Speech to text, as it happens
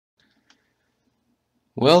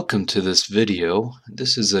Welcome to this video.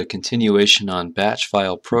 This is a continuation on batch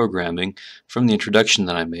file programming from the introduction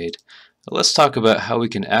that I made. Let's talk about how we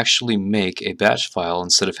can actually make a batch file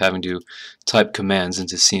instead of having to type commands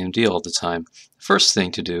into CMD all the time. First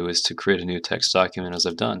thing to do is to create a new text document, as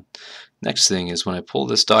I've done. Next thing is when I pull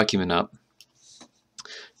this document up,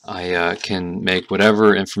 I can make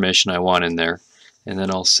whatever information I want in there, and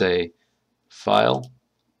then I'll say File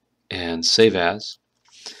and Save As.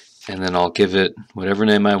 And then I'll give it whatever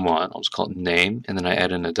name I want. I'll just call it name, and then I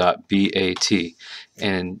add in a .bat,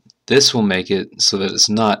 and this will make it so that it's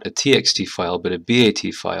not a txt file but a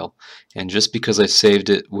bat file. And just because I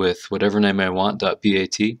saved it with whatever name I want, .bat,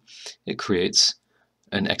 it creates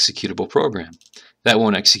an executable program. That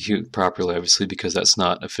won't execute properly, obviously, because that's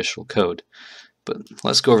not official code. But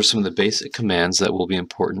let's go over some of the basic commands that will be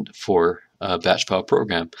important for a batch file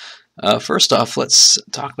program. First off, let's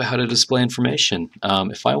talk about how to display information.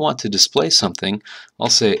 If I want to display something, I'll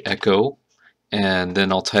say echo, and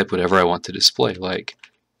then I'll type whatever I want to display, like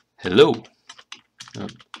hello.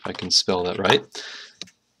 If I can spell that right.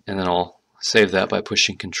 And then I'll save that by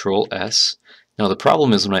pushing Control S. Now the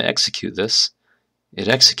problem is when I execute this, it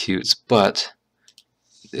executes, but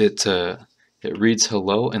it reads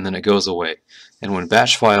hello and then it goes away. And when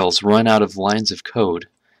batch files run out of lines of code,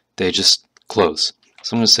 they just close.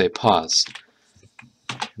 So I'm going to say pause.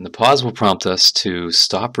 And the pause will prompt us to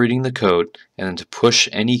stop reading the code and then to push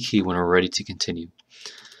any key when we're ready to continue.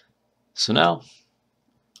 So now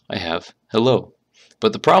I have hello.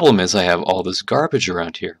 But the problem is I have all this garbage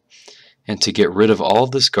around here. And to get rid of all of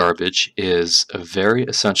this garbage is a very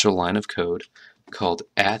essential line of code called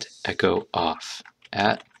 @echo_off.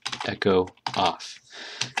 @echo_off.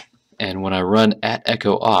 And when I run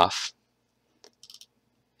 @echo_off,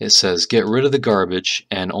 it says get rid of the garbage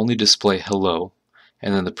and only display hello,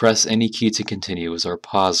 and then the press any key to continue is our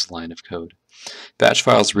pause line of code. Batch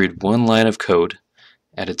files read one line of code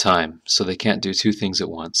at a time, so they can't do two things at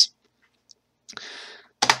once.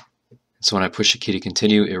 So when I push a key to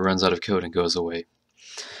continue, it runs out of code and goes away.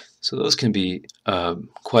 So those can be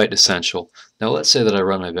quite essential. Now let's say that I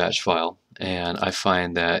run my batch file and I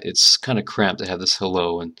find that it's kind of cramped to have this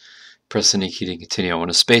hello and press any key to continue. I want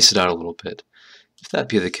to space it out a little bit. If that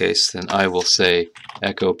be the case, then I will say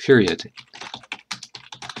echo period.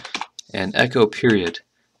 And echo period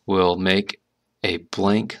will make a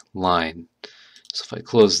blank line. So if I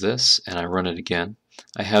close this and I run it again,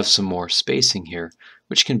 I have some more spacing here,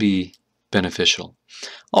 which can be beneficial.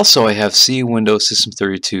 Also, I have C Windows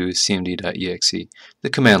System32 cmd.exe, the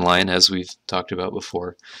command line, as we've talked about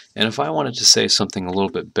before. And if I wanted to say something a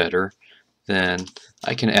little bit better, then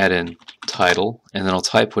I can add in title, and then I'll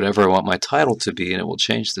type whatever I want my title to be, and it will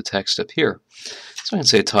change the text up here. So I can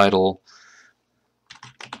say title,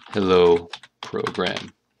 hello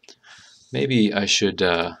program. Maybe I should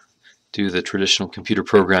do the traditional computer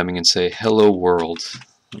programming and say hello world.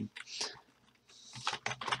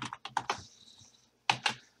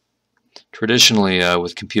 Traditionally,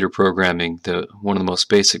 with computer programming, one of the most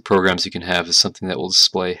basic programs you can have is something that will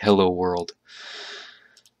display hello world.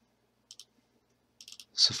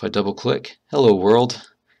 So if I double click hello world,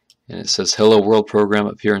 and it says hello world program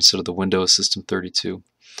up here instead of the Windows System32.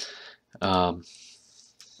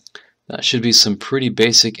 That should be some pretty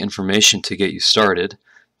basic information to get you started.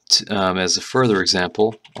 As a further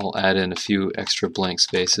example, I'll add in a few extra blank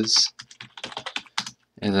spaces,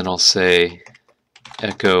 and then I'll say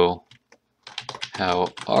echo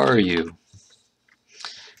how are you.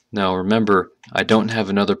 Now remember, I don't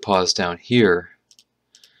have another pause down here,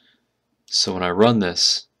 so when I run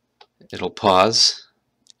this, it'll pause,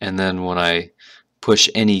 and then when I push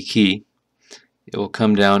any key, it will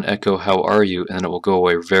come down, echo how are you, and then it will go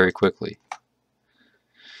away very quickly.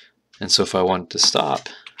 And so if I want to stop,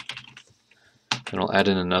 then I'll add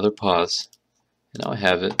in another pause, and now I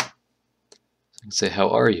have it. So I can say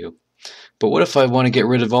how are you. But what if I want to get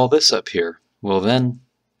rid of all this up here? Well then,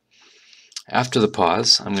 after the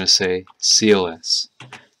pause, I'm going to say CLS.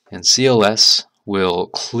 And CLS will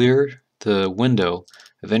clear the window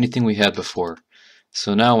of anything we had before.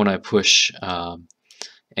 So now when I push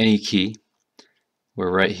any key,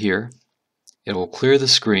 we're right here, it will clear the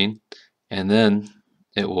screen, and then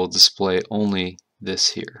it will display only this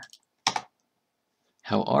here.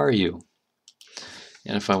 How are you?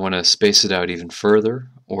 And if I want to space it out even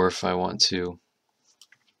further, or if I want to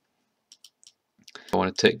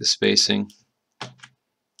take the spacing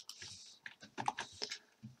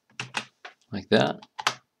like that,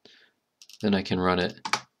 then I can run it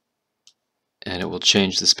and it will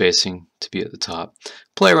change the spacing to be at the top.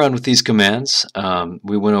 Play around with these commands.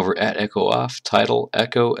 We went over @echo_off, title,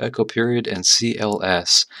 echo, echo period, and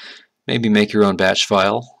CLS. maybe make your own batch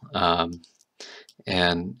file.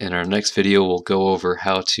 And in our next video, we'll go over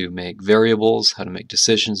how to make variables, how to make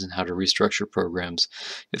decisions, and how to restructure programs.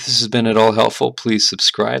 If this has been at all helpful, please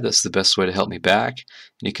subscribe. That's the best way to help me back.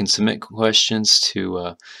 And you can submit questions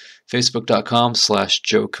to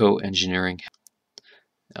facebook.com/jokoengineeringhelp.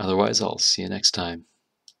 Otherwise, I'll see you next time.